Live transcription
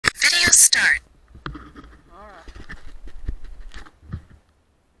start. Alright.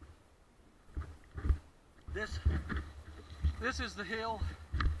 This is the hill.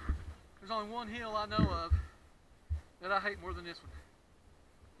 There's only one hill I know of that I hate more than this one.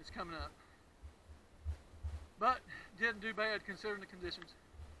 It's coming up. But didn't do bad considering the conditions.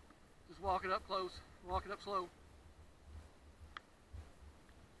 Just walk it up close, walk it up slow.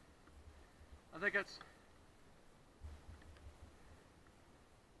 I think that's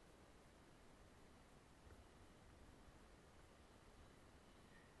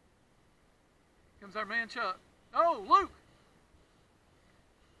comes our man Chuck. Oh, Luke!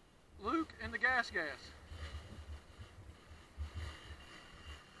 Luke and the gas.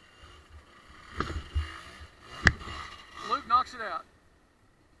 Luke knocks it out.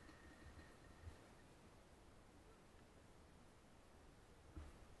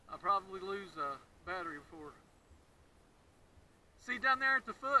 I'll probably lose a battery before. See down there at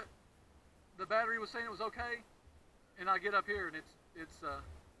the foot, the battery was saying it was okay, and I get up here and it's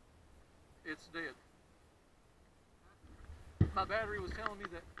dead. My battery was telling me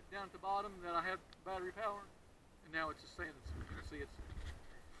that down at the bottom that I had battery power, and now it's just saying it's, you can see it's.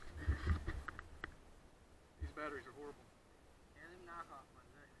 These batteries are horrible. Yeah, them knockoff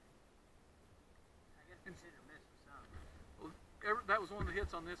ones, I guess it's hit or miss with some. Well, that was one of the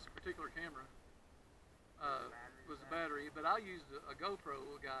hits on this particular camera. Was the battery, but I used a GoPro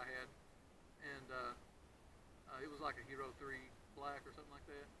a guy had, and it was like a Hero 3 Black or something like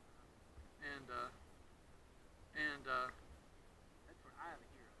that, and that's where I have a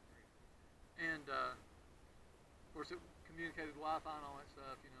Hero 3. And of course it communicated Wi-Fi and all that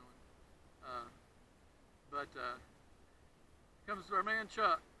stuff, you know. But comes our man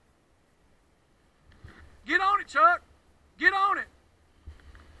Chuck. Get on it, Chuck! Get on it!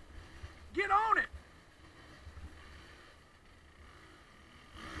 Get on it!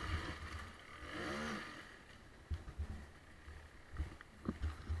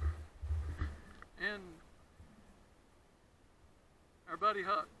 And our buddy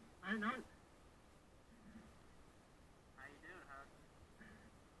Huck. I know. How you doing, Huck?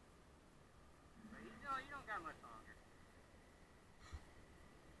 But you don't got much longer.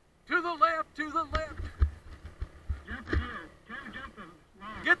 To the left, to the left. Jump the hill. Jump the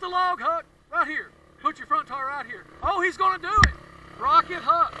log. Get the log, Huck. Right here. Put your front tire right here. Oh, he's gonna do it. Rocket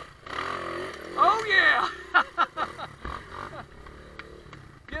Huck. Oh yeah.